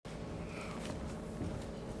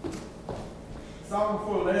Song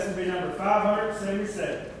before the lesson will be number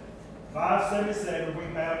 577. 577, we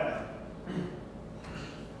bow down.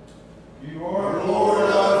 You are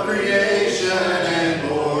Lord of creation and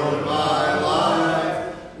Lord of my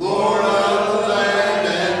life, Lord of the land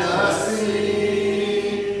and the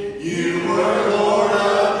sea. You were Lord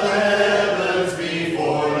of the heavens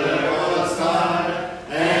before there was time,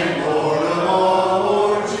 and Lord of all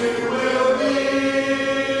lords you will be.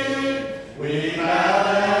 We bow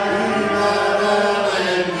down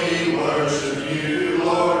and we worship you,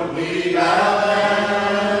 Lord. We bow down.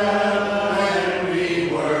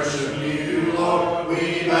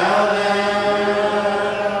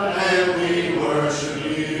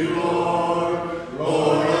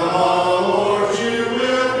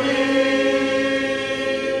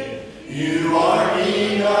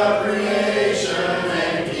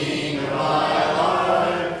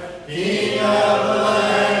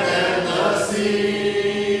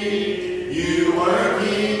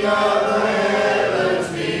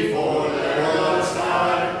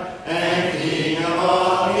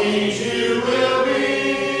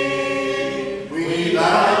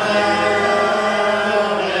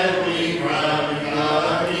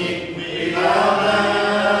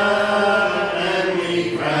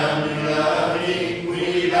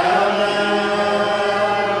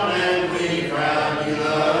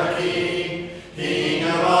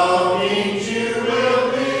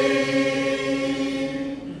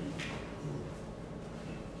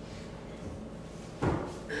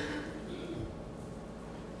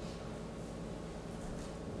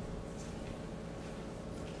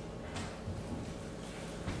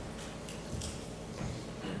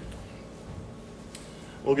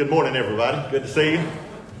 Well, good morning, everybody. Good to see you.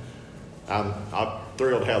 I'm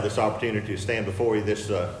thrilled to have this opportunity to stand before you this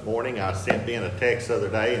morning. I sent Ben a text the other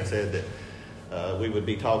day and said that we would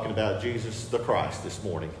be talking about Jesus the Christ this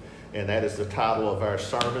morning. And that is the title of our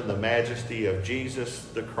sermon, The Majesty of Jesus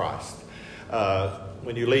the Christ.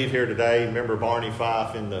 When you leave here today, remember Barney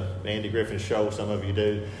Fife in the Andy Griffin Show? Some of you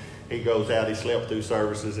do. He goes out, he slept through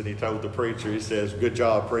services, and he told the preacher, he says, "Good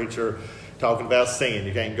job, preacher, talking about sin.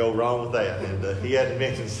 You can't go wrong with that." And he hadn't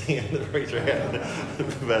mentioned sin, the preacher hadn't.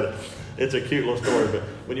 But it's a cute little story. But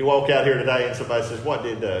when you walk out here today and somebody says, "What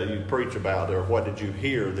did you preach about?" or "What did you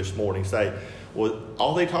hear this morning?" say, well,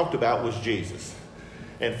 all they talked about was Jesus.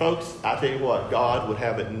 And folks, I tell you what, God would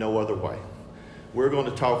have it no other way. We're going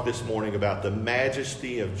to talk this morning about the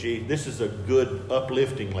majesty of Jesus. This is a good,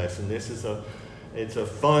 uplifting lesson. It's a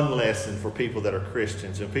fun lesson for people that are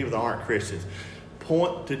Christians and people that aren't Christians.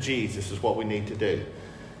 Point to Jesus is what we need to do.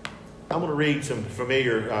 I'm going to read some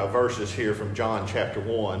familiar verses here from John chapter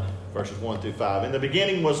 1, verses 1 through 5. In the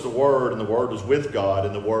beginning was the Word, and the Word was with God,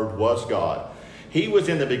 and the Word was God. He was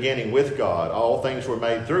in the beginning with God. All things were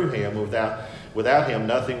made through him. Without him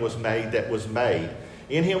nothing was made that was made.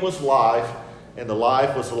 In him was life, and the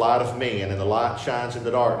life was the light of men, and the light shines in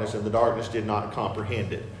the darkness, and the darkness did not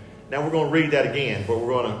comprehend it. Now we're going to read that again, but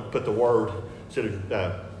we're going to put the word,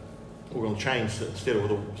 we're going to change, instead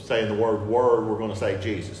of saying the word we're going to say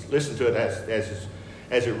Jesus. Listen to it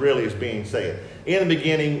as it really is being said. In the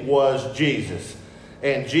beginning was Jesus,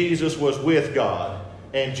 and Jesus was with God,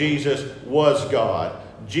 and Jesus was God.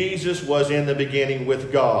 Jesus was in the beginning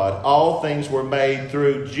with God. All things were made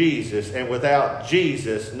through Jesus, and without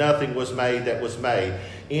Jesus nothing was made that was made.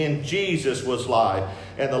 In Jesus was life,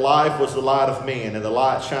 and the life was the light of men, and the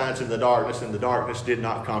light shines in the darkness, and the darkness did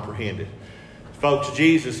not comprehend it. Folks,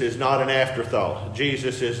 Jesus is not an afterthought.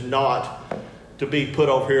 Jesus is not to be put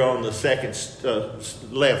over here on the second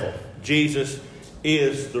level. Jesus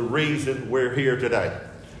is the reason we're here today.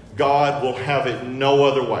 God will have it no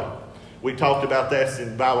other way. We talked about that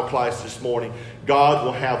in Bible class this morning. God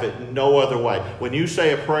will have it no other way. When you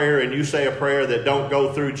say a prayer and you say a prayer that don't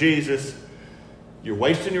go through Jesus, you're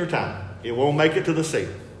wasting your time. It won't make it to the seat.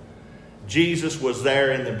 Jesus was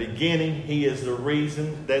there in the beginning. He is the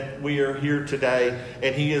reason that we are here today.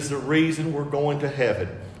 And he is the reason we're going to heaven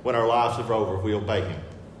when our lives are over if we obey him.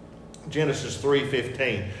 Genesis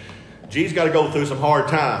 3:15. Jesus got to go through some hard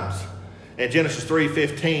times. And Genesis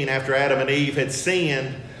 3:15, after Adam and Eve had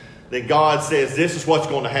sinned, then God says, this is what's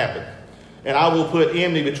going to happen. And I will put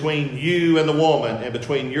enmity between you and the woman, and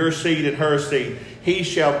between your seed and her seed. He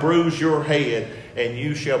shall bruise your head, and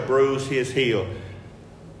you shall bruise his heel.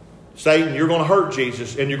 Satan, you're going to hurt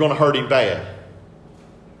Jesus, and you're going to hurt him bad.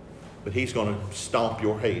 But he's going to stomp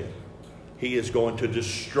your head. He is going to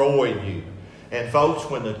destroy you. And folks,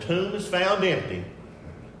 when the tomb is found empty,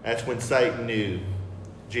 that's when Satan knew,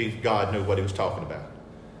 God knew what he was talking about.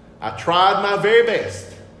 I tried my very best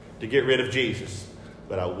to get rid of Jesus,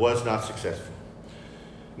 but I was not successful.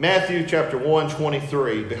 Matthew chapter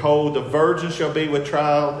 1:23. Behold, the virgin shall be with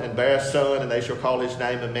child and bear a son, and they shall call his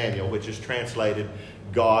name Emmanuel, which is translated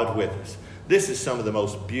God with us. This is some of the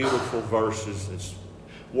most beautiful verses, and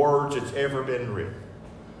words that's ever been written.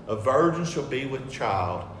 A virgin shall be with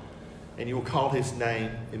child, and you will call his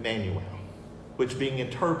name Emmanuel, which being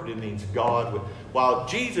interpreted means God with. While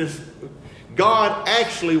God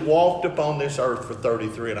actually walked upon this earth for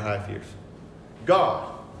 33 and a half years.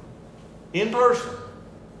 God, in person,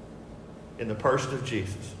 in the person of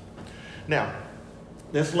Jesus. Now,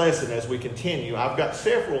 this lesson, as we continue, I've got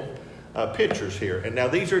several pictures here. And now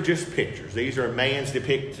these are just pictures. These are man's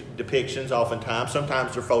depictions oftentimes.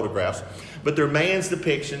 Sometimes they're photographs. But they're man's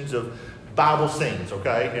depictions of Bible scenes,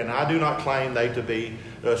 okay? And I do not claim they to be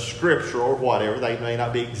scriptural or whatever. They may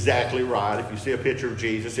not be exactly right. If you see a picture of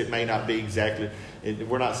Jesus, it may not be exactly.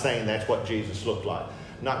 We're not saying that's what Jesus looked like.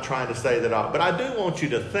 Not trying to say that all. But I do want you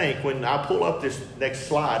to think, when I pull up this next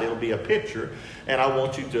slide, it'll be a picture. And I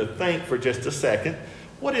want you to think for just a second,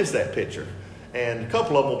 what is that picture? And a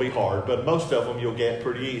couple of them will be hard, but most of them you'll get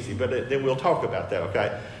pretty easy. But then we'll talk about that,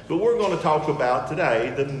 okay? But we're going to talk about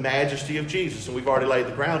today the majesty of Jesus. And we've already laid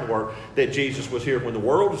the groundwork that Jesus was here when the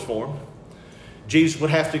world was formed. Jesus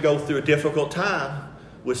would have to go through a difficult time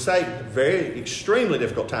with Satan. Very, extremely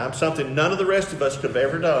difficult time. Something none of the rest of us could have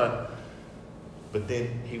ever done. But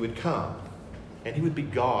then he would come. And he would be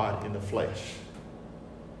God in the flesh.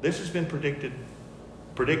 This has been predicted.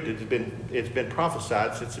 It's been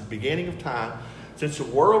prophesied since the beginning of time, since the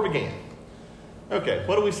world began. Okay,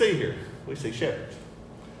 what do we see here? We see shepherds.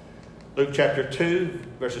 Luke chapter 2,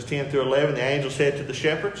 verses 10 through 11, the angel said to the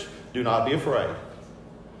shepherds, "Do not be afraid.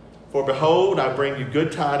 For behold, I bring you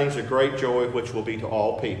good tidings of great joy, which will be to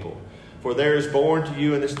all people. For there is born to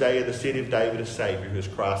you in this day in the city of David a Savior, who is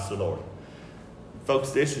Christ the Lord."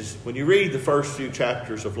 Folks, this is, when you read the first few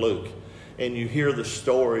chapters of Luke, and you hear the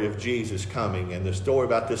story of Jesus coming and the story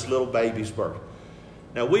about this little baby's birth.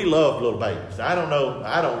 Now, we love little babies. I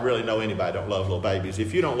don't really know anybody that don't love little babies.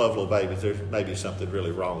 If you don't love little babies, there's maybe something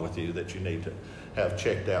really wrong with you that you need to have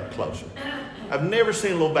checked out closer. I've never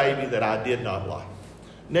seen a little baby that I did not like.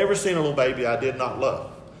 Never seen a little baby I did not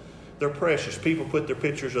love. They're precious. People put their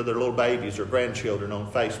pictures of their little babies or grandchildren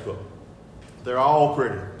on Facebook. They're all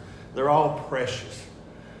pretty. They're all precious.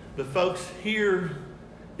 But folks, here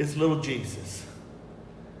is little Jesus.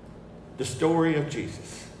 The story of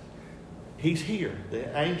Jesus. He's here.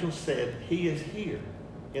 The angel said he is here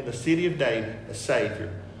in the city of David, a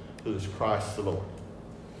Savior who is Christ the Lord.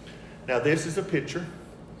 Now this is a picture,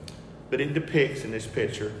 but it depicts in this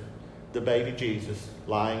picture the baby Jesus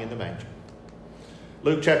lying in the manger.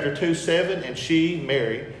 Luke chapter 2:7, and she,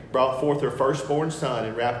 Mary, brought forth her firstborn son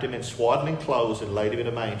and wrapped him in swaddling clothes and laid him in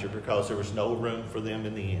a manger because there was no room for them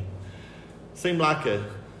in the inn. Seemed like a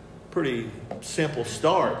pretty simple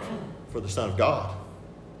start for the Son of God.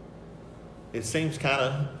 It seems kind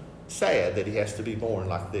of sad that he has to be born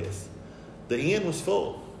like this. The inn was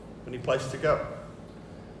full, any place to go.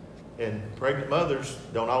 And pregnant mothers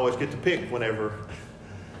don't always get to pick whenever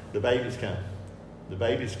the babies come. The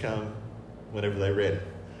babies come whenever they're ready.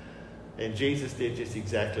 And Jesus did just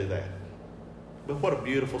exactly that. But what a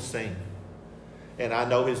beautiful scene. And I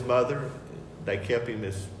know his mother, they kept him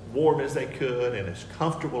as warm as they could and as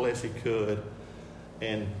comfortable as he could,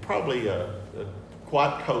 and probably a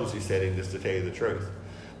quite cozy setting, just to tell you the truth.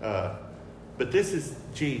 But this is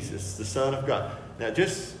Jesus, the Son of God. Now,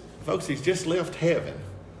 folks, he's just left heaven.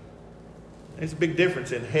 There's a big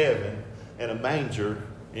difference in heaven and a manger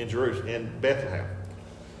in Jerusalem, in Bethlehem.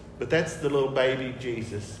 But that's the little baby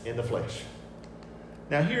Jesus in the flesh.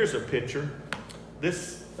 Now, here's a picture.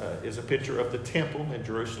 This is a picture of the temple in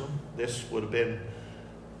Jerusalem. This would have been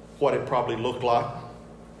what it probably looked like.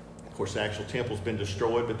 Of course, the actual temple's been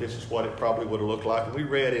destroyed, but this is what it probably would have looked like. And we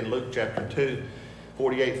read in Luke chapter 2,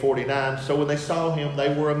 48, 49, so when they saw him,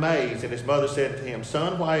 they were amazed. And his mother said to him,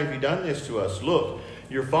 "Son, why have you done this to us? Look,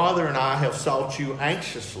 your father and I have sought you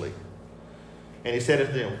anxiously." And he said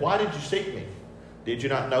to them, "Why did you seek me? Did you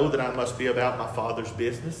not know that I must be about my Father's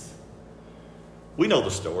business?" We know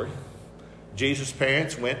the story. Jesus'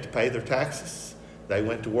 parents went to pay their taxes. They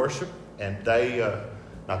went to worship, and they,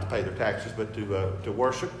 not to pay their taxes, but to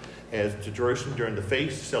worship to Jerusalem during the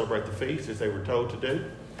feast, to celebrate the feast as they were told to do.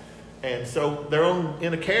 And so they're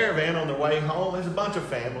in a caravan on their way home. There's a bunch of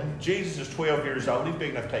family. Jesus is 12 years old. He's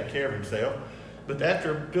big enough to take care of himself. But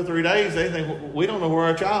after 2 or 3 days, they think, we don't know where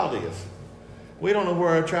our child is. We don't know where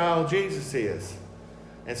our child Jesus is.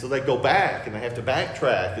 And so they go back, and they have to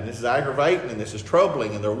backtrack, and this is aggravating, and this is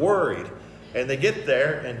troubling, and they're worried. And they get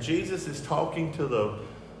there, and Jesus is talking to the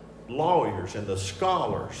lawyers and the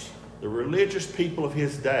scholars, the religious people of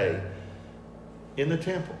his day, in the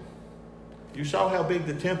temple. You saw how big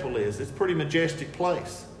the temple is. It's a pretty majestic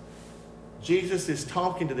place. Jesus is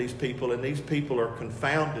talking to these people, and these people are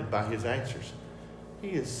confounded by his answers. He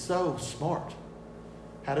is so smart.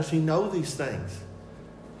 How does he know these things?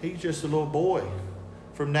 He's just a little boy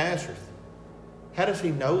from Nazareth. How does he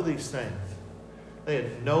know these things? They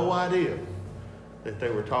had no idea that they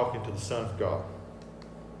were talking to the Son of God.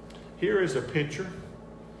 Here is a picture.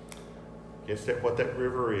 Guess what that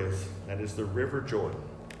river is. That is the River Jordan.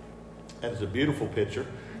 That is a beautiful picture.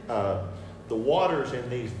 The waters in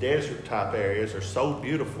these desert type areas are so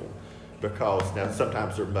beautiful because, now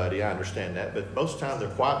sometimes they're muddy, I understand that, but most of the time they're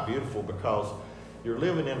quite beautiful because you're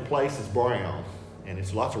living in a place that's brown and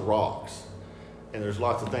it's lots of rocks and there's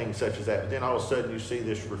lots of things such as that. But then all of a sudden you see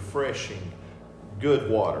this refreshing,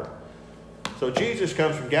 good water. So Jesus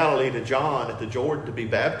comes from Galilee to John at the Jordan to be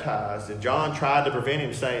baptized, and John tried to prevent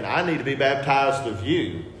him, saying, I need to be baptized of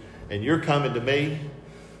you, and you're coming to me.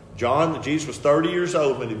 Jesus was 30 years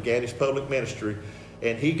old when he began his public ministry,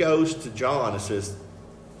 and he goes to John and says,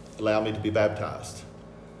 allow me to be baptized.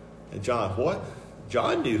 And John, what?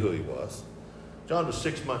 John knew who he was. John was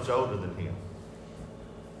 6 months older than him.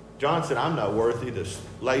 John said, I'm not worthy to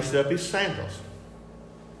lace up his sandals.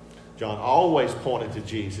 John always pointed to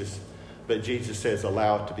Jesus, but Jesus says,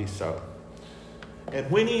 allow it to be so.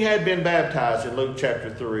 And when he had been baptized in Luke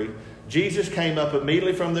chapter 3, Jesus came up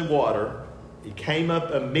immediately from the water. He came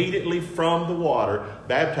up immediately from the water,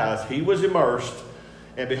 baptized. He was immersed.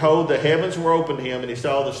 And behold, the heavens were opened to him, and he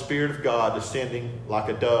saw the Spirit of God descending like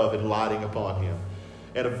a dove and lighting upon him.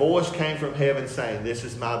 And a voice came from heaven saying, this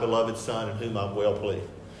is my beloved Son in whom I'm well pleased.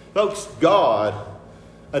 Folks, God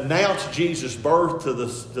announced Jesus' birth to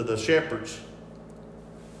the shepherds.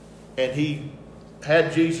 And he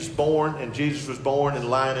had Jesus born, and Jesus was born and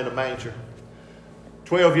lying in a manger.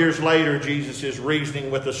 12 years later, Jesus is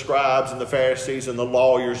reasoning with the scribes and the Pharisees and the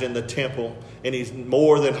lawyers in the temple. And he's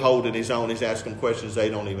more than holding his own. He's asking questions they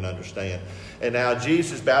don't even understand. And now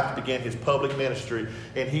Jesus is about to begin his public ministry.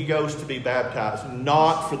 And he goes to be baptized.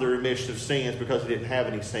 Not for the remission of sins because he didn't have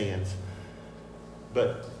any sins.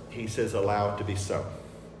 But he says, allow it to be so.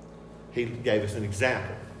 He gave us an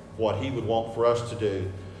example of what he would want for us to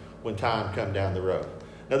do when time come down the road.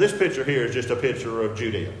 Now this picture here is just a picture of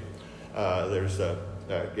Judea.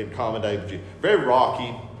 In common day, very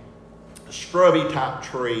rocky, scrubby type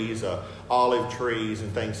trees, olive trees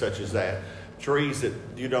and things such as that. Trees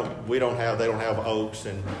that they don't have oaks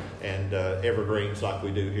and evergreens like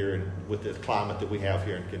we do here with the climate that we have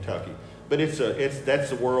here in Kentucky. But that's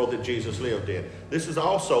the world that Jesus lived in. This is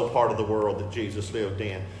also part of the world that Jesus lived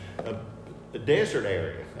in, a desert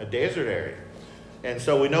area. And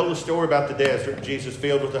so we know the story about the desert. Jesus,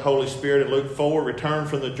 filled with the Holy Spirit in Luke 4, returned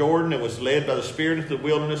from the Jordan and was led by the Spirit into the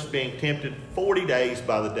wilderness, being tempted 40 days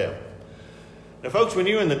by the devil. Now, folks, when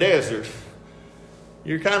you're in the desert,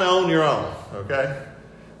 you're kind of on your own, okay?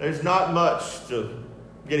 There's not much to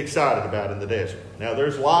get excited about in the desert. Now,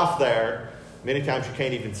 there's life there. Many times you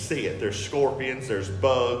can't even see it. There's scorpions, there's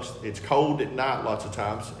bugs. It's cold at night lots of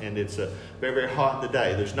times, and it's very, very hot in the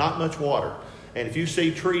day. There's not much water. And if you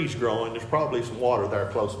see trees growing, there's probably some water there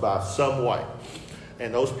close by some way.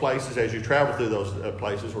 And those places, as you travel through those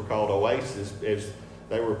places, were called oases.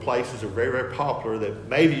 They were places that were very, very popular that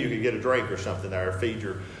maybe you could get a drink or something there or feed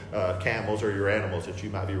your camels or your animals that you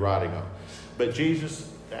might be riding on. But Jesus,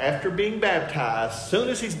 after being baptized, as soon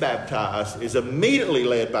as he's baptized, is immediately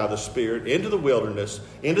led by the Spirit into the wilderness,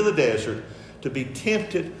 into the desert, to be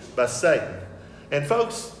tempted by Satan. And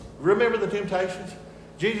folks, remember the temptations?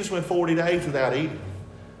 Jesus went 40 days without eating.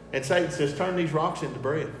 And Satan says, turn these rocks into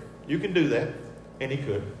bread. You can do that. And he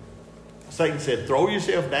could. Satan said, throw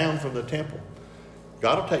yourself down from the temple.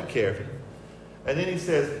 God will take care of you. And then he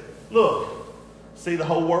says, look, see the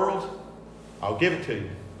whole world? I'll give it to you.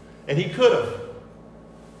 And he could have.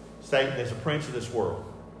 Satan is a prince of this world.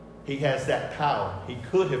 He has that power. He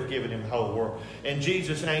could have given him the whole world. And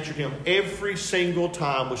Jesus answered him every single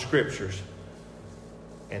time with scriptures.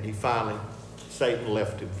 And Satan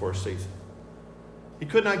left him for a season. He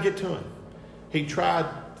could not get to him. He tried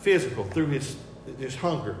physical through his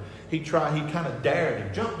hunger. He kind of dared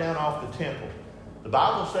him, jumped down off the temple. The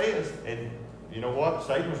Bible says, and you know what?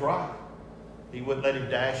 Satan was right. He wouldn't let him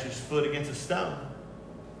dash his foot against a stone.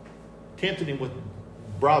 Tempted him with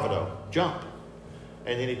bravado, jump.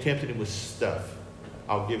 And then he tempted him with stuff.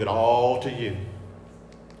 I'll give it all to you.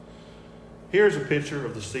 Here's a picture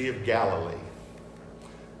of the Sea of Galilee.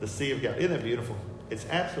 The Sea of Galilee. Isn't that beautiful? It's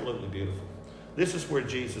absolutely beautiful. This is where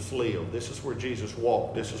Jesus lived. This is where Jesus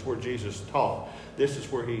walked. This is where Jesus taught. This is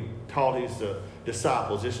where he taught his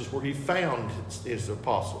disciples. This is where he found his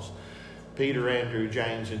apostles. Peter, Andrew,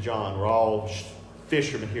 James, and John were all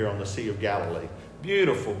fishermen here on the Sea of Galilee.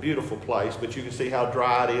 Beautiful, beautiful place, but you can see how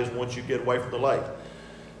dry it is once you get away from the lake.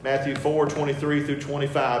 Matthew 4:23 through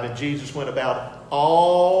 25, and Jesus went about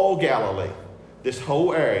all Galilee, this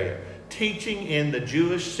whole area, teaching in the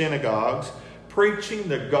Jewish synagogues, preaching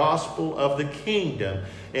the gospel of the kingdom,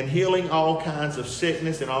 and healing all kinds of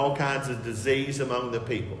sickness and all kinds of disease among the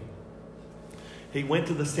people. He went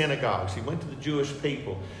to the synagogues, he went to the Jewish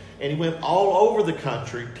people, and he went all over the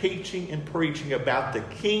country teaching and preaching about the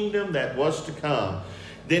kingdom that was to come.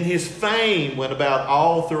 Then his fame went about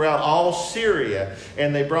all throughout all Syria,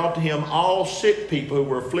 and they brought to him all sick people who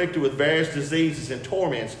were afflicted with various diseases and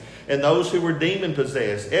torments, and those who were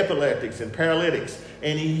demon-possessed, epileptics and paralytics,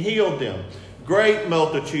 and he healed them. Great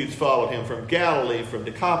multitudes followed him from Galilee, from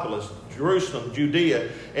Decapolis, Jerusalem, Judea,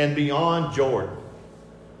 and beyond Jordan.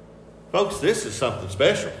 Folks, this is something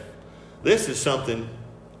special. This is something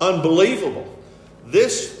unbelievable.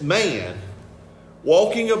 This man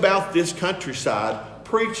walking about this countryside,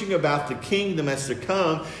 preaching about the kingdom that's to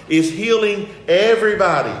come, is healing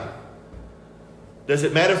everybody. Does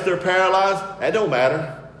it matter if they're paralyzed? That don't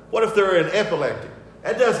matter. What if they're an epileptic?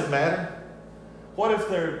 That doesn't matter. What if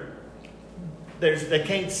they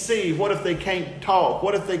can't see? What if they can't talk?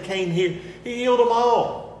 What if they can't hear? He healed them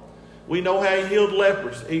all. We know how he healed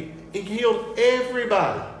lepers. He healed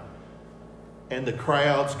everybody. And the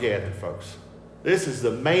crowds gathered, folks. This is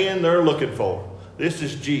the man they're looking for. This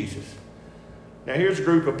is Jesus. Now here's a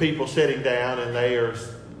group of people sitting down, and they are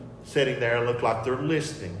sitting there and look like they're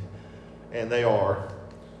listening. And they are,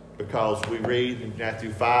 because we read in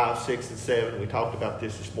Matthew 5, 6, and 7. We talked about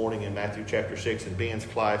this morning in Matthew chapter 6 in Ben's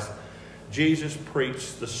class. Jesus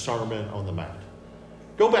preached the Sermon on the Mount.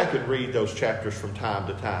 Go back and read those chapters from time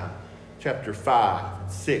to time. Chapter 5,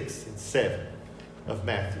 and 6, and 7 of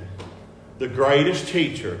Matthew. The greatest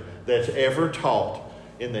teacher that's ever taught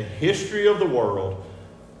in the history of the world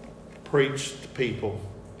preached to people,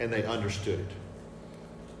 and they understood it.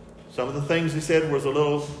 Some of the things he said was a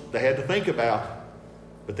little, they had to think about,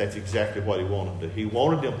 but that's exactly what he wanted them to. He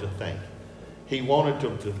wanted them to think. He wanted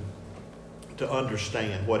them to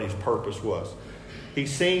understand what his purpose was. He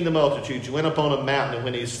seen the multitudes. He went up on a mountain, and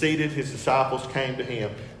when he was seated, his disciples came to him.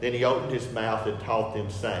 Then he opened his mouth and taught them,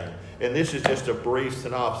 saying, and this is just a brief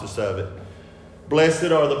synopsis of it.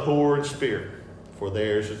 Blessed are the poor in spirit, for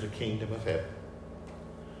theirs is the kingdom of heaven.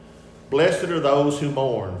 Blessed are those who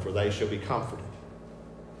mourn, for they shall be comforted.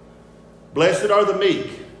 Blessed are the meek,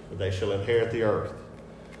 for they shall inherit the earth.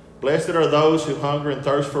 Blessed are those who hunger and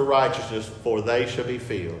thirst for righteousness, for they shall be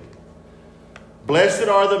filled. Blessed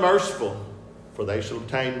are the merciful, for they shall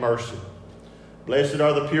obtain mercy. Blessed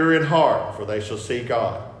are the pure in heart, for they shall see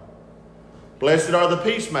God. Blessed are the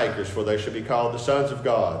peacemakers, for they shall be called the sons of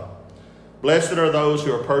God. Blessed are those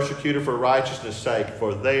who are persecuted for righteousness' sake,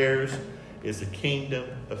 for theirs is the kingdom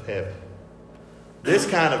of heaven. This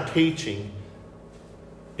kind of teaching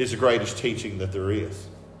is the greatest teaching that there is.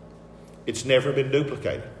 It's never been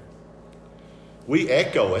duplicated. We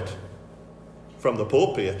echo it from the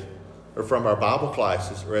pulpit or from our Bible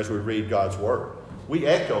classes or as we read God's Word. We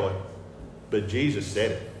echo it, but Jesus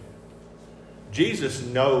said it. Jesus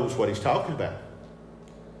knows what he's talking about.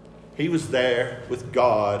 He was there with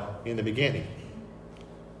God in the beginning.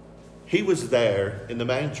 He was there in the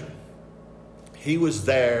manger. He was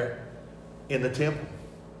there in the temple.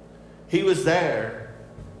 He was there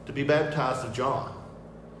to be baptized of John.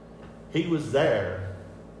 He was there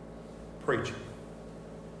preaching.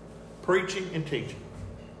 Preaching and teaching.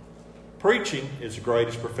 Preaching is the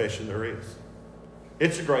greatest profession there is.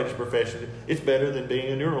 It's the greatest profession. It's better than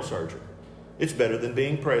being a neurosurgeon. It's better than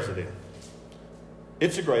being president.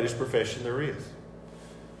 It's the greatest profession there is.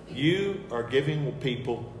 You are giving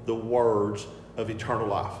people the words of eternal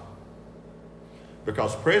life.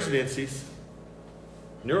 Because presidencies,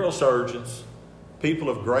 neurosurgeons, people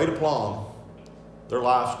of great aplomb, their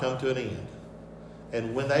lives come to an end.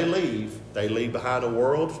 And when they leave behind a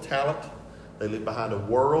world of talent. They leave behind a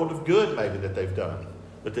world of good maybe that they've done.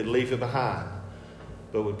 But they leave it behind.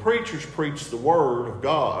 But when preachers preach the word of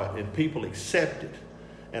God and people accept it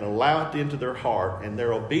and allow it into their heart and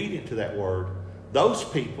they're obedient to that word, those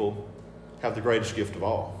people have the greatest gift of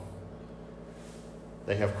all.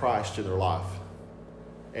 They have Christ in their life.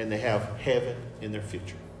 And they have heaven in their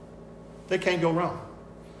future. They can't go wrong.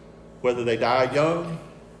 Whether they die young,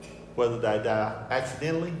 whether they die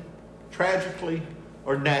accidentally, tragically,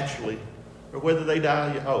 or naturally, or whether they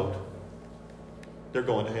die old, they're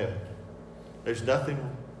going to heaven. There's nothing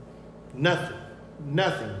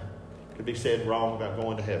could be said wrong about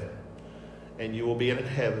going to heaven. And you will be in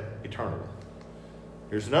heaven eternally.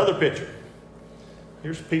 Here's another picture.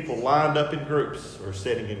 Here's people lined up in groups or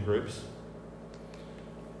sitting in groups.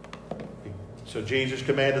 So Jesus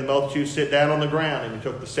commanded the multitude to sit down on the ground, and he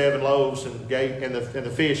took the 7 loaves and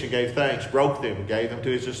the fish and gave thanks, broke them, and gave them to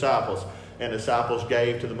his disciples, and the disciples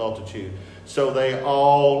gave to the multitude. So they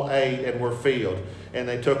all ate and were filled, and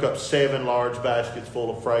they took up 7 large baskets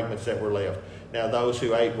full of fragments that were left. Now those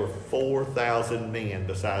who ate were 4,000 men,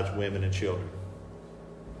 besides women and children.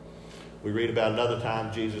 We read about another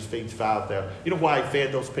time Jesus feeds 5,000. You know why he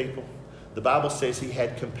fed those people? The Bible says he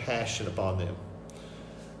had compassion upon them.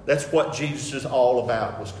 That's what Jesus is all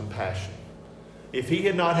about, was compassion. If he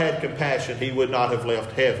had not had compassion, he would not have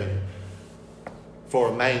left heaven for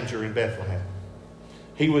a manger in Bethlehem.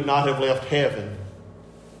 He would not have left heaven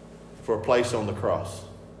for a place on the cross.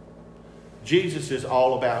 Jesus is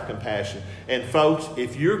all about compassion. And folks,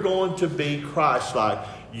 if you're going to be Christ-like,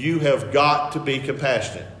 you have got to be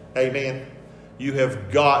compassionate. Amen? You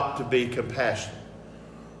have got to be compassionate.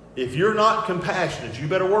 If you're not compassionate, you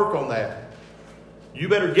better work on that. You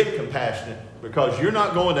better get compassionate, because you're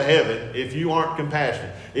not going to heaven if you aren't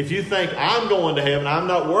compassionate. If you think, I'm going to heaven, I'm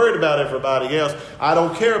not worried about everybody else, I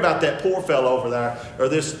don't care about that poor fellow over there, or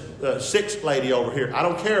this sick lady over here, I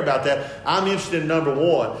don't care about that, I'm interested in number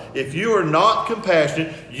 1. If you are not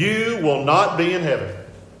compassionate, you will not be in heaven,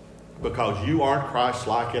 because you aren't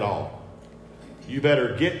Christ-like at all. You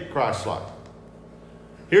better get Christ-like.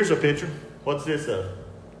 Here's a picture. What's this of?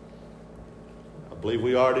 I believe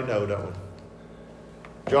we already know, don't we?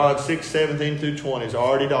 John 6:17-20 is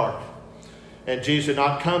already dark. And Jesus had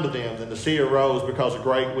not come to them. Then the sea arose because a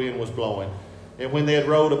great wind was blowing. And when they had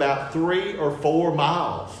rowed about 3 or 4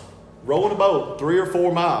 miles, rowing a boat 3 or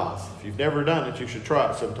 4 miles. If you've never done it, you should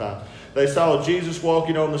try it sometime. They saw Jesus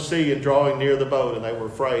walking on the sea and drawing near the boat, and they were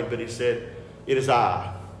afraid. But he said, "It is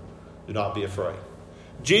I. Do not be afraid."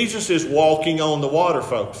 Jesus is walking on the water,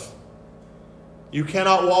 folks. You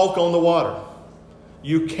cannot walk on the water.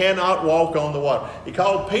 You cannot walk on the water. He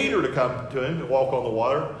called Peter to come to him to walk on the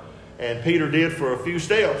water. And Peter did for a few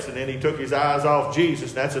steps, and then he took his eyes off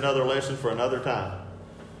Jesus. That's another lesson for another time.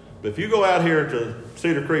 But if you go out here to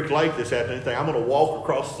Cedar Creek Lake this afternoon and think, I'm going to walk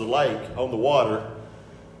across the lake on the water,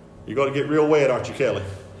 you're going to get real wet, aren't you, Kelly?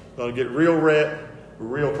 You're going to get real wet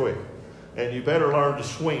real quick. And you better learn to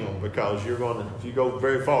swim, because you're going to, if you go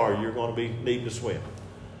very far, you're going to be needing to swim.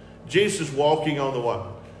 Jesus walking on the water.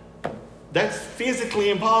 That's physically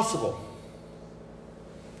impossible.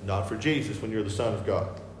 Not for Jesus when you're the Son of God.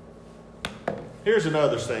 Here's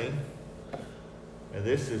another scene. And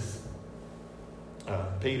this is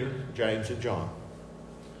Peter, James, and John.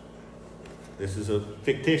 This is a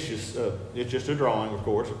fictitious, it's just a drawing, of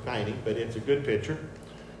course, a painting, but it's a good picture.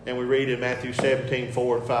 And we read in Matthew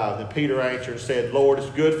 17:4-5. Then Peter answered and said, "Lord, it's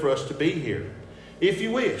good for us to be here. If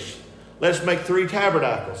you wish, let's make 3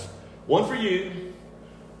 tabernacles. One for you,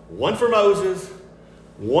 one for Moses,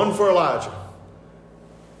 one for Elijah."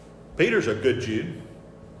 Peter's a good Jew.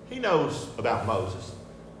 He knows about Moses.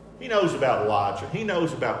 He knows about Elijah. He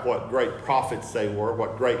knows about what great prophets they were,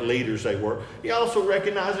 what great leaders they were. He also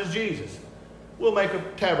recognizes Jesus. We'll make a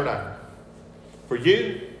tabernacle for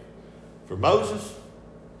you, for Moses,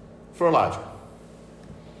 for Elijah.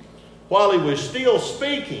 While he was still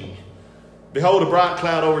speaking, behold, a bright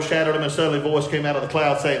cloud overshadowed him, and suddenly a voice came out of the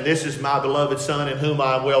cloud saying, "This is my beloved Son, in whom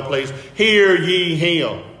I am well pleased. Hear ye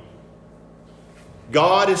him."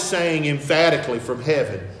 God is saying emphatically from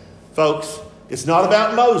heaven, folks, it's not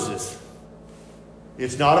about Moses.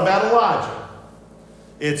 It's not about Elijah.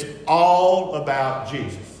 It's all about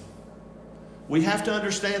Jesus. We have to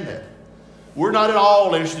understand that. We're not at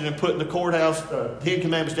all interested in putting the courthouse, 10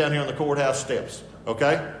 Commandments down here on the courthouse steps.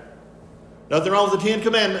 Okay? Nothing wrong with the 10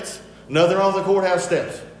 Commandments. Nothing wrong with the courthouse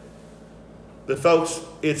steps. But folks,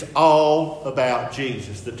 it's all about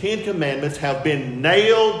Jesus. The 10 Commandments have been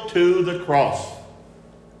nailed to the cross.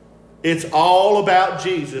 It's all about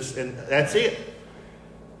Jesus, and that's it.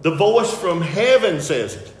 The voice from heaven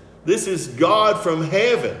says it. This is God from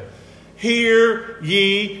heaven. Hear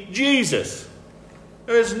ye Jesus.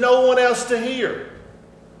 There is no one else to hear.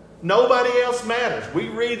 Nobody else matters. We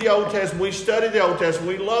read the Old Testament. We study the Old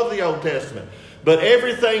Testament. We love the Old Testament. But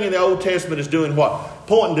everything in the Old Testament is doing what?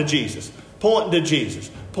 Pointing to Jesus. Pointing to Jesus.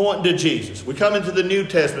 Pointing to Jesus. We come into the New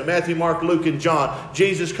Testament. Matthew, Mark, Luke, and John.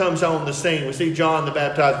 Jesus comes on the scene. We see John the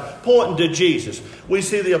Baptizer pointing to Jesus. We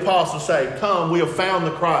see the apostles say, "Come, we have found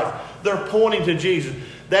the Christ." They're pointing to Jesus.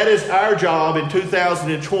 That is our job in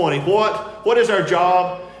 2020. What is our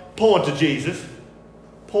job? Point to Jesus.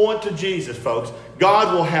 Point to Jesus, folks.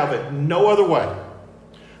 God will have it no other way.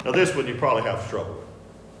 Now this one you probably have trouble with.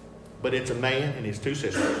 But it's a man and his 2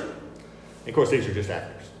 sisters. And of course these are just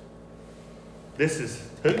actors. This is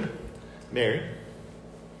who? Mary,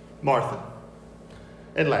 Martha,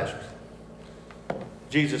 and Lazarus.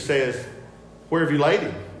 Jesus says, Where have you laid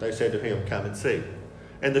him? They said to him, come and see.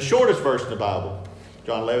 And the shortest verse in the Bible,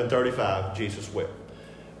 John 11:35, Jesus wept.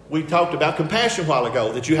 We talked about compassion a while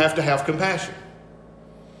ago, that you have to have compassion.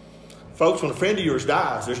 Folks, when a friend of yours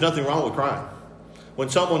dies, there's nothing wrong with crying. When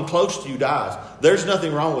someone close to you dies, there's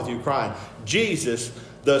nothing wrong with you crying. Jesus,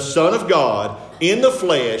 the Son of God, in the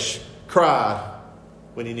flesh, cried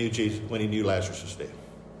when he knew Lazarus was dead.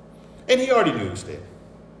 And he already knew he was dead.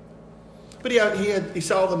 But he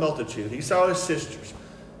saw the multitude. He saw his sisters.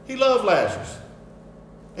 He loved Lazarus.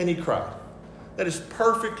 And he cried. That is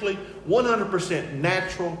perfectly, 100%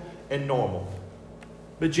 natural and normal.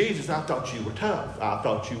 But Jesus, I thought you were tough. I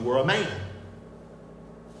thought you were a man.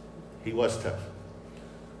 He was tough.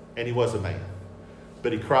 And he was a man.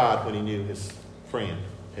 But he cried when he knew his friend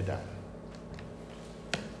had died.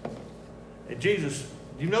 And Jesus,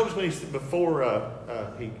 you notice when before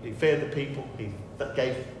he fed the people, he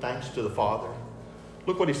gave thanks to the Father.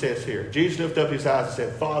 Look what he says here. Jesus lifted up his eyes and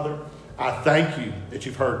said, Father, I thank you that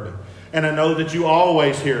you've heard me. And I know that you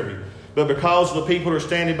always hear me. But because the people who are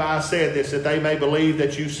standing by, I said this, that they may believe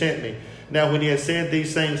that you sent me. Now when he had said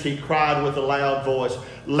these things, he cried with a loud voice,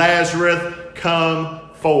 Lazarus,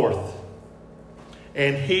 come forth.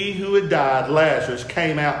 And he who had died, Lazarus,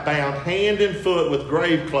 came out bound hand and foot with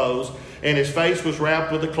grave clothes, and his face was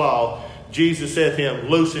wrapped with a cloth. Jesus said to him,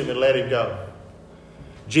 loose him and let him go.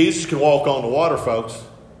 Jesus can walk on the water, folks.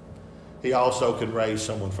 He also can raise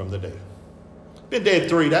someone from the dead. Been dead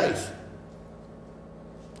 3 days.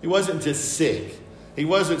 He wasn't just sick. He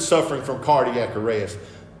wasn't suffering from cardiac arrest.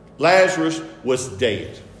 Lazarus was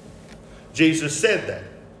dead. Jesus said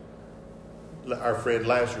that. Our friend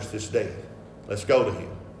Lazarus is dead. Let's go to him.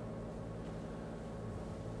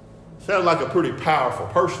 Sounded like a pretty powerful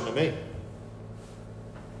person to me.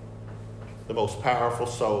 The most powerful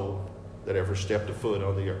soul that ever stepped a foot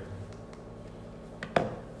on the earth.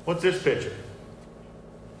 What's this picture?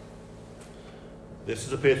 This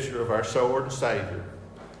is a picture of our Lord and Savior,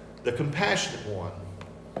 the compassionate one,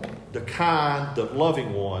 the kind, the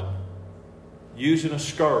loving one, using a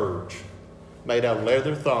scourge made out of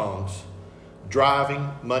leather thongs, driving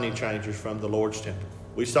money changers from the Lord's temple.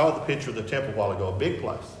 We saw the picture of the temple a while ago, a big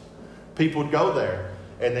place. People would go there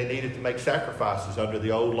and they needed to make sacrifices under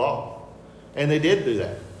the old law. And they did do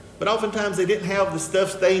that. But oftentimes they didn't have the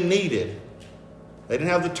stuff they needed. They didn't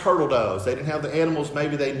have the turtle doves. They didn't have the animals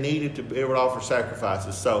maybe they needed to be able to offer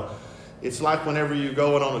sacrifices. So it's like whenever you're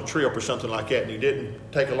going on a trip or something like that and you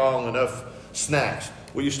didn't take along enough snacks.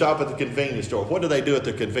 Well, you stop at the convenience store. What do they do at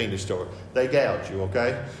the convenience store? They gouge you,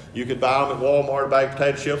 okay? You could buy them at Walmart, a bag of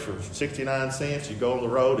potato chips for 69 cents. You go on the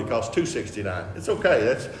road, it costs $2.69. It's okay.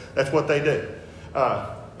 That's what they do.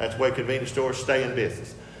 That's the way convenience stores stay in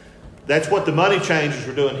business. That's what the money changers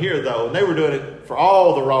were doing here, though, and they were doing it for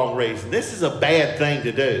all the wrong reasons. This is a bad thing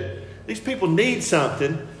to do. These people need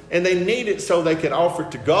something, and they need it so they can offer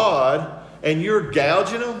it to God, and you're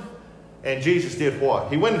gouging them. And Jesus did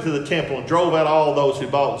what? He went into the temple and drove out all those who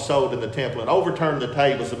bought and sold in the temple and overturned the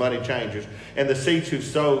tables of money changers and the seats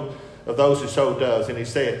of those who sold doves. And he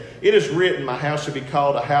said, it is written, my house shall be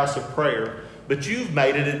called a house of prayer, but you've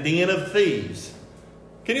made it a den of thieves.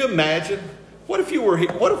 Can you imagine? What if you were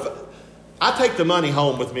here? What if I take the money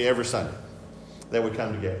home with me every Sunday that we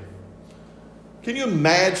come together? Can you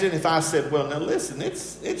imagine if I said, well, now listen,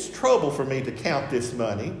 it's trouble for me to count this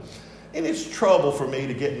money. And it's trouble for me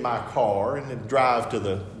to get in my car and then drive to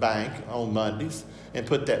the bank on Mondays and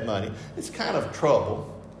put that money. It's kind of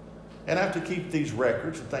trouble. And I have to keep these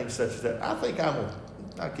records and things such as that. I think I'll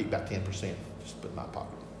keep about 10%. Just put in my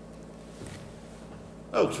pocket.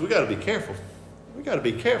 Folks, we got to be careful. We got to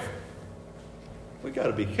be careful. We got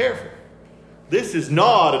to be careful. This is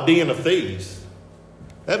not a den of thieves.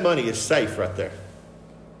 That money is safe right there.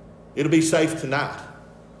 It'll be safe tonight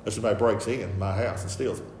if somebody breaks in my house and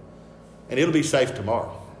steals it. And it'll be safe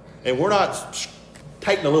tomorrow. And we're not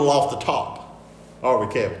taking a little off the top, are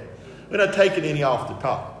we, Kevin? We're not taking any off the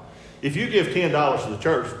top. If you give $10 to the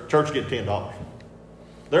church get $10.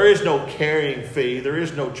 There is no carrying fee. There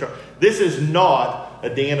is no charge. This is not a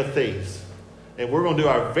den of thieves. And we're going to do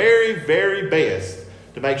our very, very best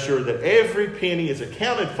to make sure that every penny is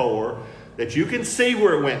accounted for, that you can see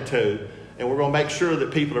where it went to, and we're going to make sure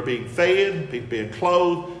that people are being fed, people being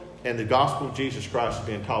clothed, and the gospel of Jesus Christ is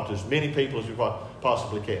being taught to as many people as we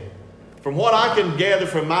possibly can. From what I can gather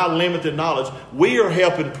from my limited knowledge, we are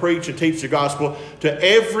helping preach and teach the gospel to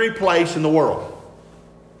every place in the world.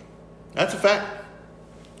 That's a fact.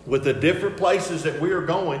 With the different places that we are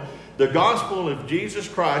going, the gospel of Jesus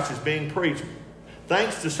Christ is being preached,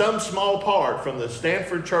 thanks to some small part from the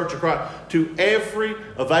Stanford Church of Christ, to every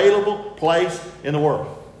available place in the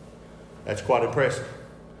world. That's quite impressive.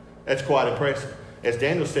 That's quite impressive. As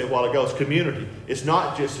Daniel said a while ago, it's community. It's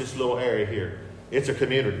not just this little area here. It's a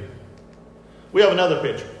community. We have another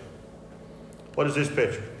picture. What is this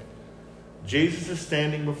picture? Jesus is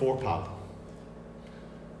standing before Pilate.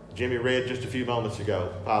 Jimmy read just a few moments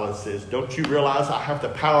ago. Pilate says, "Don't you realize I have the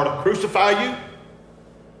power to crucify you?"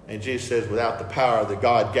 And Jesus says, "Without the power that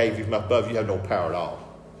God gave you from above, you have no power at all."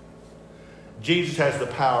 Jesus has the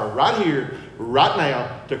power right here, right now,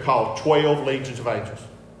 to call 12 legions of angels.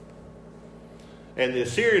 And the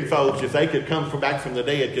Assyrian folks, if they could come back from the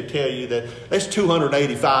dead, could tell you that that's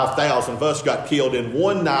 285,000 of us got killed in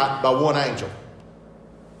one night by one angel.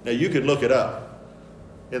 Now you can look it up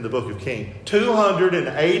in the book of Kings.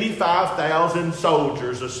 285,000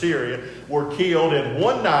 soldiers of Syria were killed in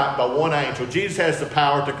one night by one angel. Jesus has the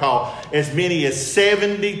power to call as many as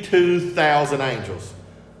 72,000 angels.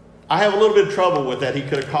 I have a little bit of trouble with that. He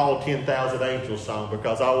could have called 10,000 angels song,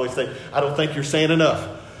 because I always think, I don't think you're saying enough.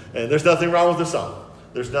 And there's nothing wrong with the song.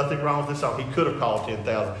 There's nothing wrong with the song. He could have called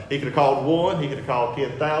 10,000. He could have called one. He could have called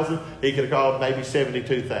 10,000. He could have called maybe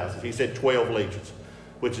 72,000. He said 12 legions,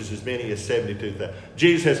 which is as many as 72,000.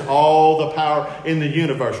 Jesus has all the power in the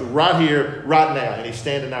universe right here, right now. And he's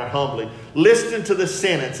standing there humbly, listening to the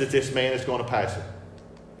sentence that this man is going to pass him.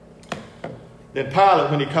 Then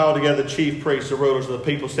Pilate, when he called together the chief priests, the rulers of the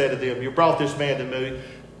people, said to them, "You brought this man to me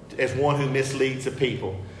as one who misleads the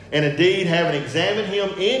people. And indeed, having examined him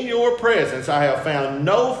in your presence, I have found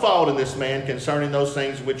no fault in this man concerning those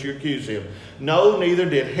things which you accuse him. No, neither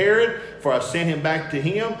did Herod, for I sent him back to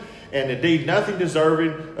him. And indeed, nothing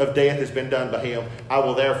deserving of death has been done by him. I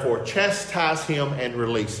will therefore chastise him and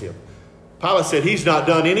release him." Pilate said, he's not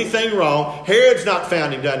done anything wrong. Herod's not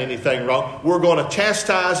found him done anything wrong. We're going to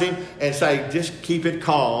chastise him and say, just keep it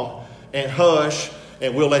calm and hush,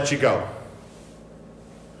 and we'll let you go.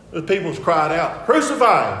 The people's cried out,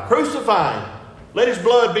 "Crucify him, crucify him. Let his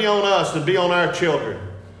blood be on us and be on our children."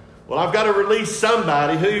 Well, I've got to release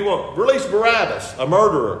somebody. Who you want? Release Barabbas, a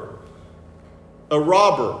murderer, a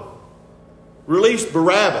robber. Release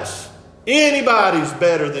Barabbas. Anybody's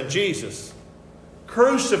better than Jesus.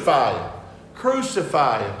 Crucify him.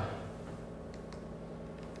 Crucify him.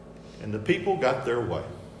 And the people got their way.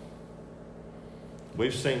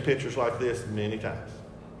 We've seen pictures like this many times.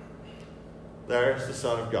 There's the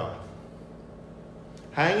Son of God,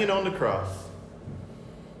 hanging on the cross.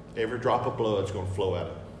 Every drop of blood is going to flow out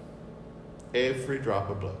of it. Every drop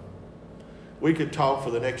of blood. We could talk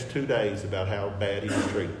for the next 2 days about how bad he was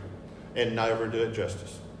treated and never do it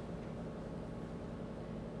justice.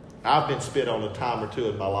 I've been spit on a time or two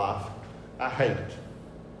in my life. I hate it.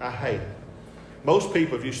 I hate it. Most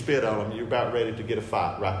people, if you spit on them, you're about ready to get a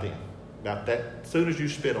fight right then. About that, as soon as you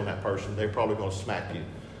spit on that person, they're probably going to smack you.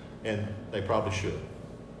 And they probably should.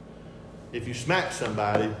 If you smack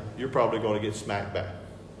somebody, you're probably going to get smacked back.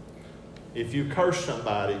 If you curse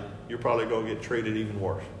somebody, you're probably going to get treated even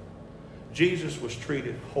worse. Jesus was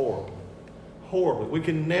treated horribly. Horribly. We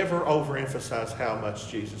can never overemphasize how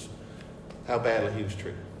badly he was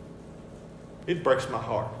treated. It breaks my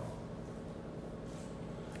heart.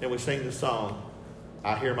 And we sing the song,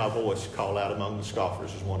 "I hear my voice call out among the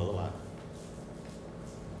scoffers," is one of the lines.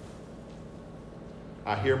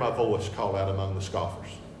 I hear my voice call out among the scoffers.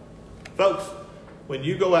 Folks, when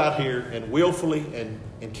you go out here and willfully and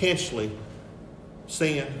intentionally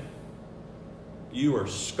sin, you are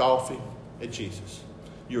scoffing at Jesus.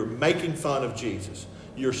 You're making fun of Jesus.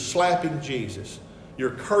 You're slapping Jesus.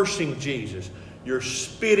 You're cursing Jesus. You're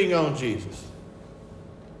spitting on Jesus.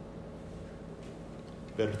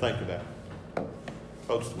 Better think about it.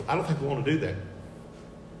 Folks, I don't think we want to do that.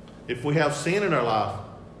 If we have sin in our life,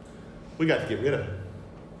 we got to get rid of it.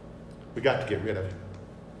 We got to get rid of it.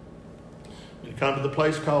 When you come to the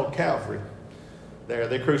place called Calvary, there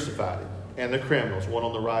they crucified him. And the criminals, one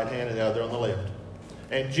on the right hand and the other on the left.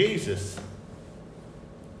 And Jesus,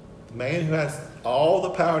 the man who has all the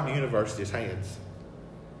power in the universe in his hands,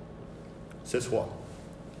 says what?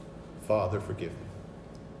 "Father, forgive me,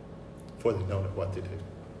 for they know not what they do."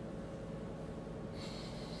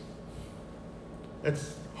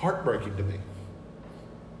 That's heartbreaking to me.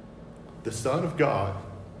 The Son of God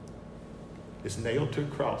is nailed to a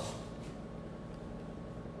cross.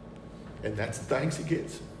 And that's the thanks he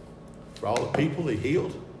gets. For all the people he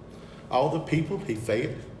healed, all the people he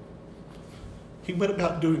fed. He went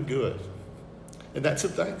about doing good. And that's the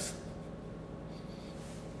thanks.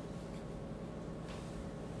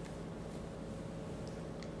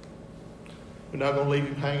 We're not going to leave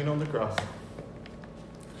him hanging on the cross.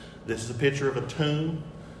 This is a picture of a tomb.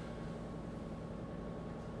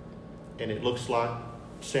 And it looks like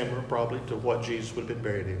similar probably to what Jesus would have been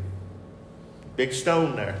buried in. Big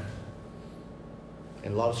stone there.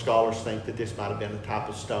 And a lot of scholars think that this might have been the type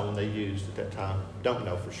of stone they used at that time. Don't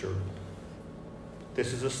know for sure.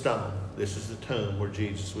 This is a stone. This is the tomb where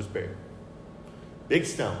Jesus was buried. Big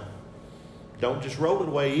stone. Don't just roll it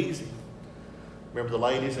away easy. Remember the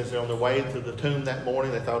ladies, as they're on their way to the tomb that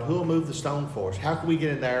morning, they thought, who will move the stone for us? How can we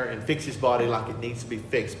get in there and fix his body like it needs to be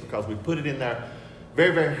fixed? Because we put it in there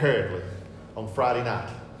very, very hurriedly on Friday night.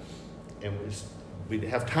 And we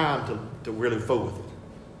didn't have time to really fool with it.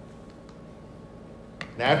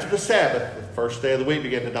 Now after the Sabbath, the first day of the week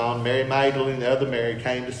began to dawn, Mary Magdalene and the other Mary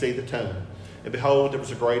came to see the tomb. And behold, there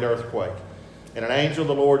was a great earthquake. And an angel of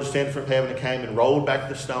the Lord descended from heaven and came and rolled back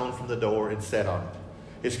the stone from the door and sat on it.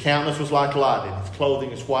 His countenance was like lightning, his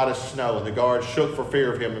clothing as white as snow, and the guards shook for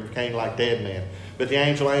fear of him and became like dead men. But the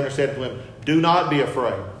angel answered said to him, do not be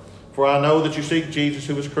afraid, for I know that you seek Jesus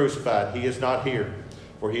who was crucified. He is not here,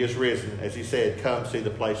 for he is risen. As he said, come see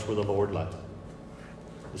the place where the Lord lay.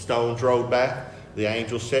 The stones rolled back, the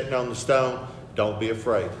angel sitting on the stone. Don't be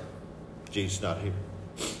afraid. Jesus is not here.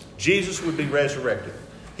 Jesus would be resurrected.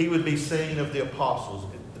 He would be seen of the apostles.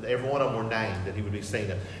 Every one of them were named that he would be seen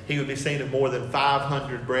of. He would be seen of more than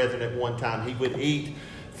 500 brethren at one time. He would eat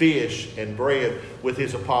fish and bread with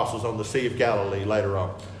his apostles on the Sea of Galilee later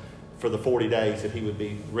on for the 40 days that he would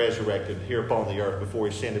be resurrected here upon the earth before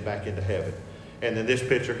he ascended back into heaven. And then this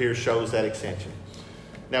picture here shows that extension.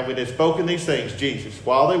 Now when they had spoken these things, Jesus,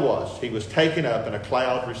 while he was taken up, and a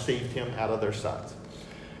cloud received him out of their sight.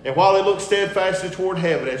 And while they looked steadfastly toward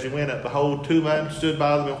heaven as he went up, behold, two men stood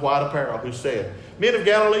by them in white apparel, who said, Men of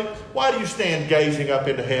Galilee, why do you stand gazing up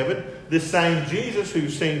into heaven? This same Jesus who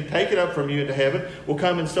seemed taken up from you into heaven will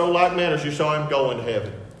come in so like manner as you saw him go into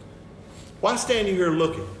heaven. Why stand you here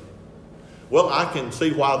looking? Well, I can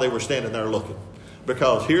see why they were standing there looking.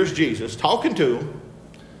 Because here's Jesus talking to them.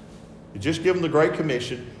 He just given the Great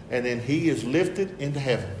Commission, and then he is lifted into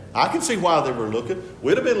heaven. I can see why they were looking.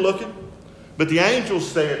 We'd have been looking. But the angels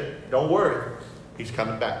said, don't worry, he's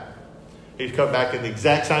coming back. He's coming back in the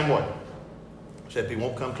exact same way. Except he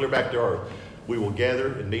won't come clear back to earth. We will gather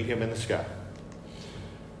and meet him in the sky.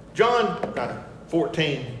 John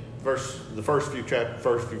 14, the first few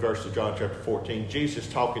verses of John chapter 14, Jesus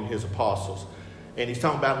talking to his apostles. And he's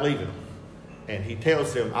talking about leaving them. And he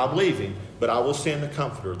tells them, I'm leaving, but I will send the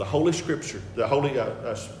Comforter, the Holy Scripture, the Holy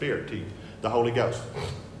Spirit to you, the Holy Ghost.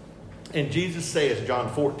 And Jesus says,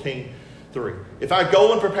 John 14:3, if I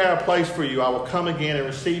go and prepare a place for you, I will come again and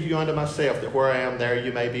receive you unto myself, that where I am, there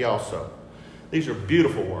you may be also. These are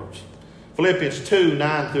beautiful words. Philippians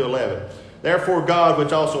 2:9-11. Therefore God,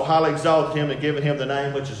 which also highly exalted him and given him the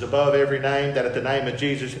name which is above every name, that at the name of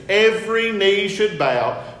Jesus every knee should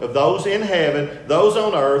bow, of those in heaven, those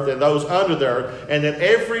on earth, and those under the earth, and that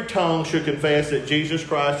every tongue should confess that Jesus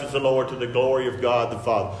Christ is the Lord, to the glory of God the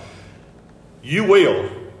Father. You will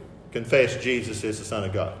confess Jesus is the Son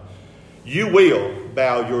of God. You will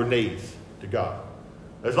bow your knees to God.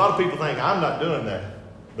 There's a lot of people think, I'm not doing that,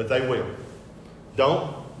 but they will.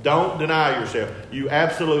 Don't deny yourself. You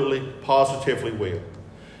absolutely, positively will.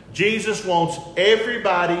 Jesus wants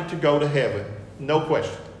everybody to go to heaven. No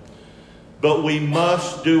question. But we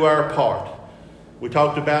must do our part. We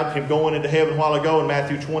talked about him going into heaven a while ago in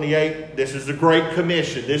Matthew 28. This is the Great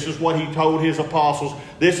Commission. This is what he told his apostles.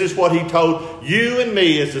 This is what he told you and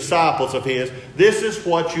me as disciples of his. This is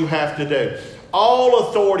what you have to do. All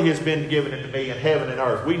authority has been given unto me in heaven and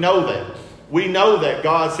earth. We know that. We know that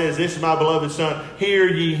God says, this is my beloved Son, hear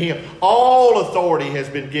ye him. All authority has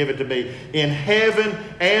been given to me in heaven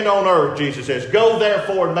and on earth, Jesus says. Go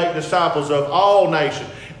therefore and make disciples of all nations.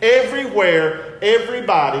 Everywhere,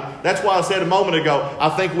 everybody. That's why I said a moment ago, I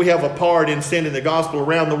think we have a part in sending the gospel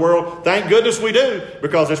around the world. Thank goodness we do,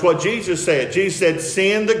 because that's what Jesus said. Jesus said,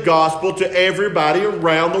 send the gospel to everybody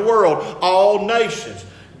around the world, all nations.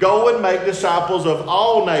 Go and make disciples of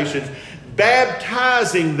all nations,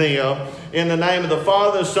 baptizing them in the name of the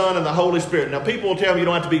Father, the Son, and the Holy Spirit. Now, people will tell me you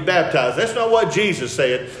don't have to be baptized. That's not what Jesus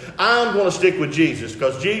said. I'm going to stick with Jesus,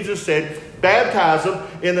 because Jesus said, baptize them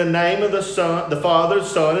in the name of the Son, the Father, the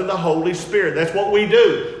Son, and the Holy Spirit. That's what we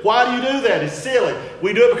do. Why do you do that? It's silly.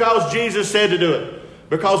 We do it because Jesus said to do it.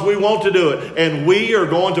 Because we want to do it. And we are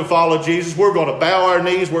going to follow Jesus. We're going to bow our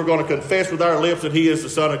knees. We're going to confess with our lips that he is the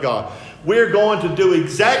Son of God. We're going to do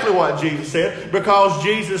exactly what Jesus said, because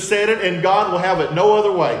Jesus said it, and God will have it no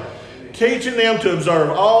other way. Teaching them to observe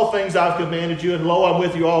all things I've commanded you, and lo, I'm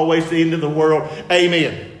with you always to the end of the world.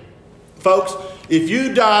 Amen. Folks, if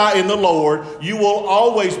you die in the Lord, you will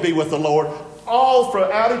always be with the Lord, all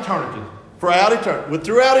throughout eternity. Throughout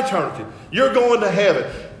eternity. You're going to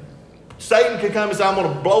heaven. Satan can come and say, I'm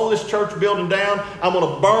going to blow this church building down. I'm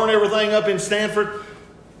going to burn everything up in Stanford.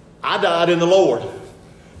 I died in the Lord.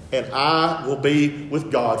 and I will be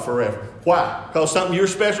with God forever. Why? Because something you're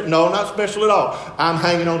special? No, not special at all. I'm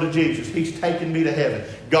hanging on to Jesus. He's taking me to heaven.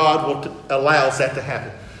 God allows that to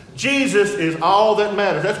happen. Jesus is all that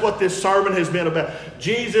matters. That's what this sermon has been about.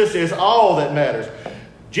 Jesus is all that matters.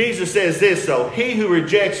 Jesus says this, though, he who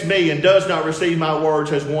rejects me and does not receive my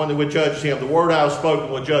words has one that would judge him. The word I have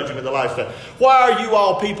spoken will judge him in the last day. Why are you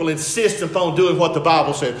all people insistent upon doing what the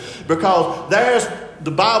Bible says? Because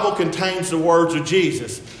the Bible contains the words of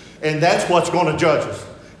Jesus, and that's what's going to judge us.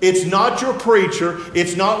 It's not your preacher.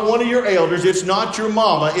 It's not one of your elders. It's not your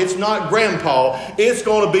mama. It's not grandpa. It's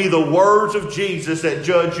going to be the words of Jesus that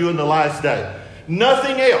judge you in the last day.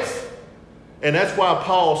 Nothing else. And that's why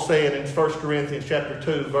Paul said in 1 Corinthians chapter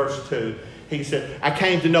 2, verse 2, he said, I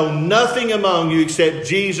came to know nothing among you except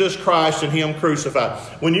Jesus Christ and him crucified.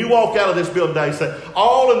 When you walk out of this building today, say,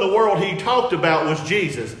 all in the world he talked about was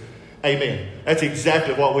Jesus. Amen. That's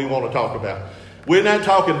exactly what we want to talk about. We're not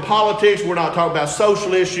talking politics. We're not talking about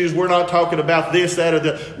social issues. We're not talking about this, that, or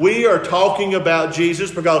that. We are talking about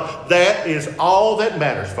Jesus because that is all that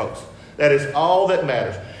matters, folks. That is all that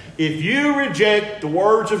matters. If you reject the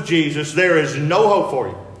words of Jesus, there is no hope for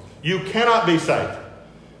you. You cannot be saved.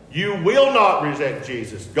 You will not reject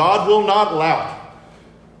Jesus. God will not allow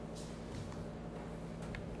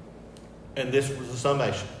it. And this was the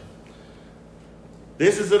summation.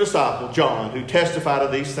 This is the disciple, John, who testified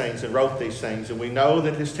of these things and wrote these things, and we know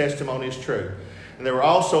that his testimony is true. And there were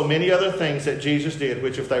also many other things that Jesus did,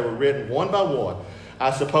 which if they were written one by one,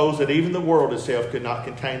 I suppose that even the world itself could not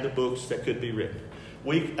contain the books that could be written.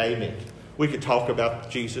 Amen. We could talk about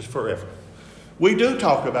Jesus forever. We do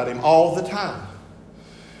talk about him all the time.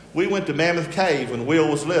 We went to Mammoth Cave when Will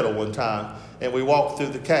was little one time, and we walked through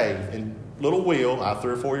the cave. And little Will,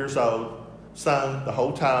 3 or 4 years old, sung the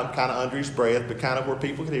whole time, kind of under his breath, but kind of where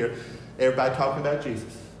people could hear. Everybody talking about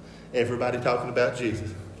Jesus. Everybody talking about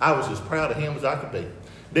Jesus. I was as proud of him as I could be.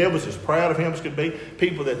 Deb was as proud of him as could be.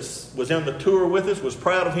 People that was on the tour with us was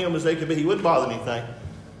proud of him as they could be. He wouldn't bother anything.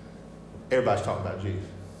 Everybody's talking about Jesus.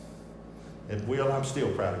 And Will, I'm still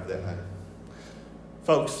proud of that, man.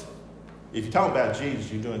 Folks, if you're talking about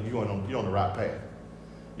Jesus, you're on the right path.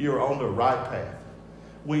 You're on the right path.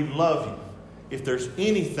 We love you. If there's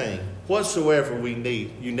anything whatsoever you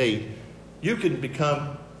need, you can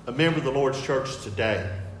become a member of the Lord's church today.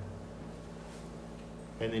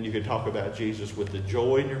 And then you can talk about Jesus with the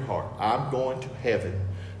joy in your heart. I'm going to heaven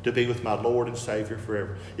to be with my Lord and Savior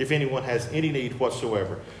forever. If anyone has any need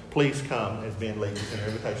whatsoever, please come as Ben leads in our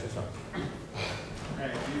invitation song.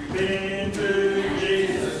 Have you been to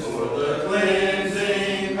Jesus for the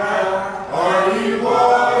cleansing power? Are you walking?